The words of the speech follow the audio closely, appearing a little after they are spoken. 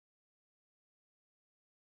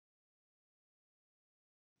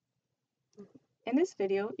In this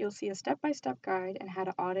video, you'll see a step-by-step guide on how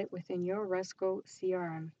to audit within your Resco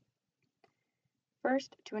CRM.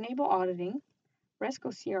 First, to enable auditing,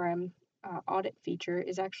 Resco CRM audit feature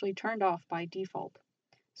is actually turned off by default.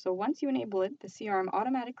 So once you enable it, the CRM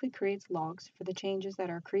automatically creates logs for the changes that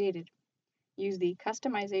are created. Use the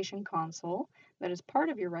customization console that is part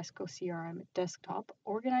of your Resco CRM desktop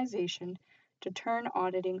organization to turn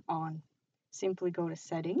auditing on. Simply go to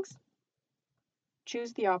Settings,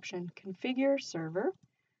 choose the option Configure Server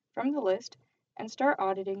from the list, and start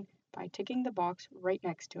auditing by ticking the box right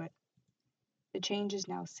next to it. The change is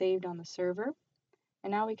now saved on the server,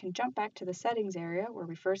 and now we can jump back to the settings area where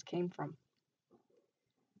we first came from.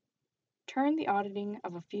 Turn the auditing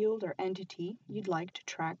of a field or entity you'd like to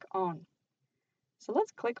track on. So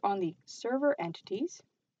let's click on the server entities.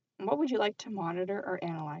 And what would you like to monitor or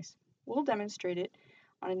analyze? We'll demonstrate it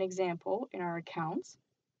on an example in our accounts.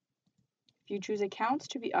 If you choose accounts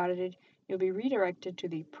to be audited, you'll be redirected to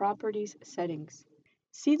the Properties settings.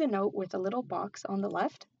 See the note with the little box on the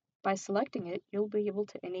left? By selecting it, you'll be able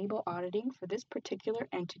to enable auditing for this particular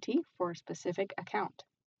entity for a specific account.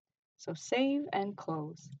 So save and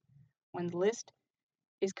close. When the list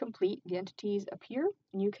is complete, the entities appear,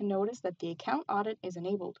 and you can notice that the account audit is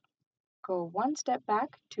enabled. Go one step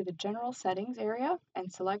back to the General Settings area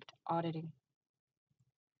and select Auditing.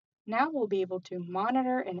 Now we'll be able to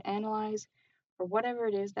monitor and analyze for whatever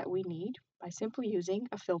it is that we need by simply using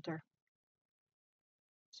a filter.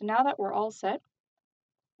 So now that we're all set,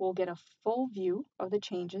 we'll get a full view of the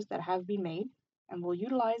changes that have been made, and we'll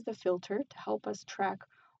utilize the filter to help us track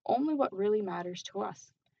only what really matters to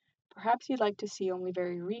us. Perhaps you'd like to see only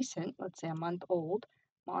very recent, let's say a month old,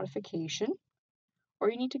 modification, or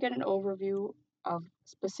you need to get an overview of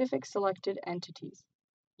specific selected entities.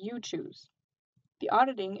 You choose. The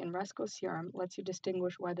auditing in Resco CRM lets you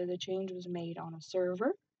distinguish whether the change was made on a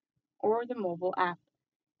server or the mobile app,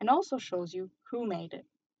 and also shows you who made it.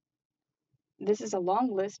 This is a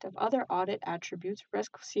long list of other audit attributes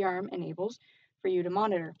Resco CRM enables for you to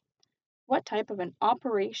monitor. What type of an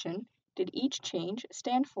operation did each change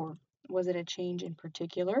stand for? Was it a change in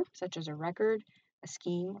particular, such as a record, a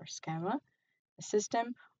scheme or schema, a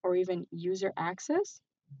system, or even user access?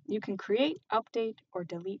 You can create, update, or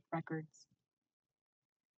delete records.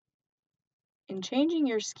 In changing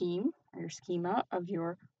your scheme or your schema of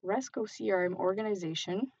your Resco CRM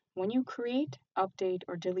organization, when you create, update,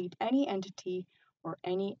 or delete any entity or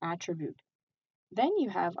any attribute, then you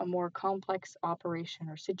have a more complex operation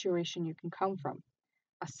or situation you can come from,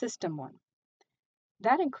 a system one.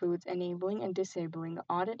 That includes enabling and disabling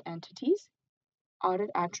audit entities,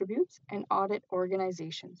 audit attributes, and audit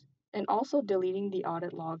organizations, and also deleting the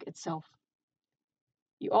audit log itself.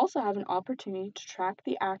 You also have an opportunity to track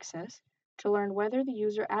the access to learn whether the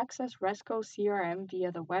user accessed Resco CRM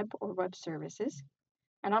via the web or web services,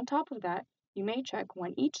 and on top of that, you may check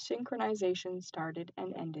when each synchronization started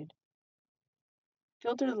and ended.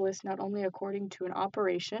 Filter the list not only according to an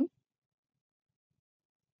operation,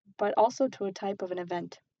 but also to a type of an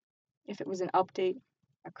event, if it was an update,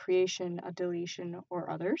 a creation, a deletion, or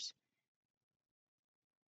others.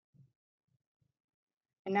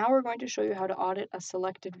 And now we're going to show you how to audit a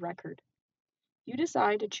selected record. You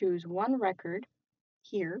decide to choose one record.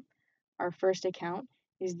 Here, our first account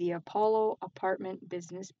is the Apollo Apartment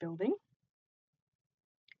Business Building.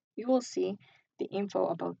 You will see the info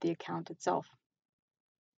about the account itself.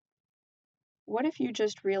 What if you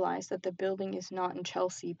just realized that the building is not in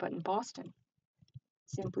Chelsea but in Boston?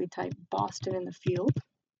 Simply type Boston in the field.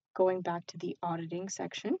 Going back to the auditing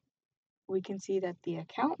section, we can see that the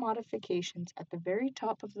account modifications at the very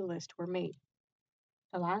top of the list were made.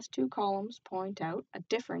 The last two columns point out a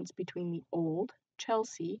difference between the old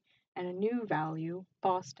Chelsea and a new value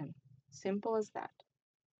Boston. Simple as that.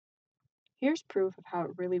 Here's proof of how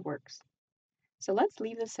it really works. So let's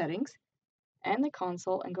leave the settings and the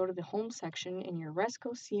console and go to the home section in your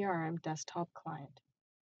Resco CRM desktop client.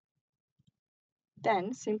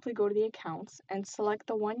 Then simply go to the accounts and select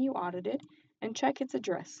the one you audited and check its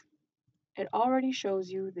address. It already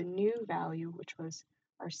shows you the new value, which was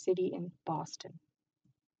our city in Boston.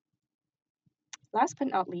 Last but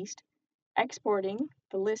not least, exporting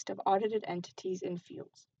the list of audited entities in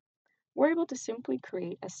fields. We're able to simply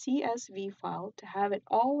create a CSV file to have it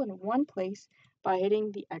all in one place by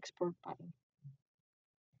hitting the export button.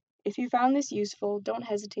 If you found this useful, don't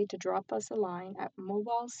hesitate to drop us a line at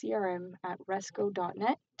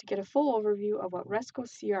mobilecrm@resco.net to get a full overview of what Resco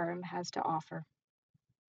CRM has to offer.